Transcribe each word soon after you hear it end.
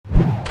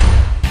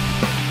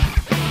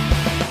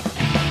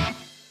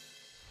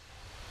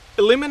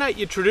Eliminate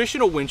your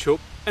traditional winch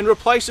hook and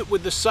replace it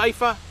with the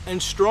safer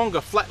and stronger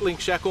Flatlink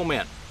shackle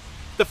mount.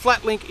 The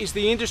Flatlink is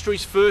the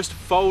industry's first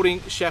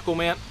folding shackle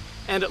mount,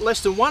 and at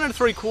less than 1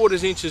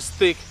 3/4 inches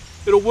thick,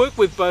 it'll work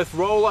with both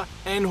roller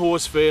and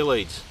horse fair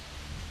leads.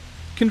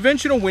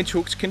 Conventional winch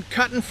hooks can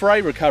cut and fray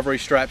recovery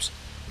straps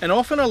and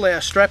often allow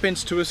strap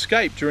ends to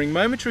escape during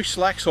momentary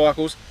slack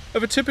cycles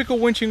of a typical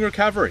winching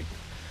recovery.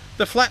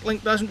 The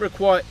Flatlink doesn't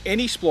require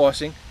any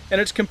splicing, and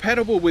it's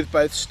compatible with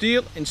both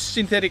steel and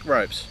synthetic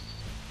ropes.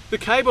 The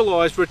cable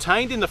eye is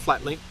retained in the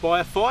Flatlink by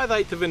a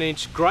 5/8 of an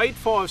inch grade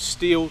 5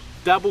 steel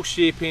double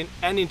shear pin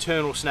and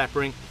internal snap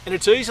ring, and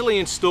it's easily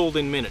installed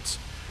in minutes.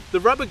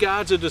 The rubber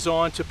guards are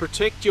designed to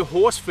protect your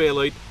horse fair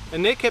lead,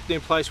 and they're kept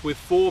in place with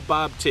 4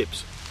 barbed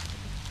tips.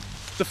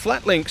 The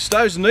Flatlink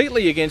stows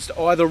neatly against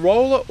either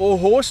roller or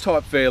horse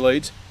type fair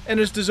leads and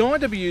is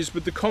designed to be used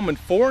with the common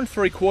 4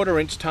 3/4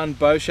 inch ton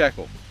bow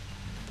shackle.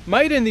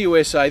 Made in the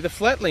USA, the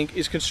Flatlink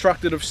is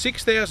constructed of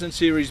 6000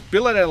 series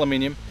billet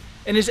aluminium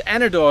and is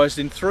anodized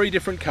in 3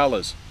 different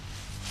colours.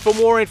 For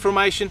more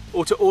information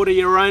or to order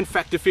your own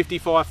Factor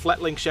 55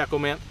 Flatlink shackle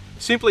mount,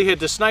 simply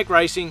head to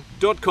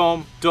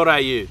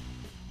snakeracing.com.au.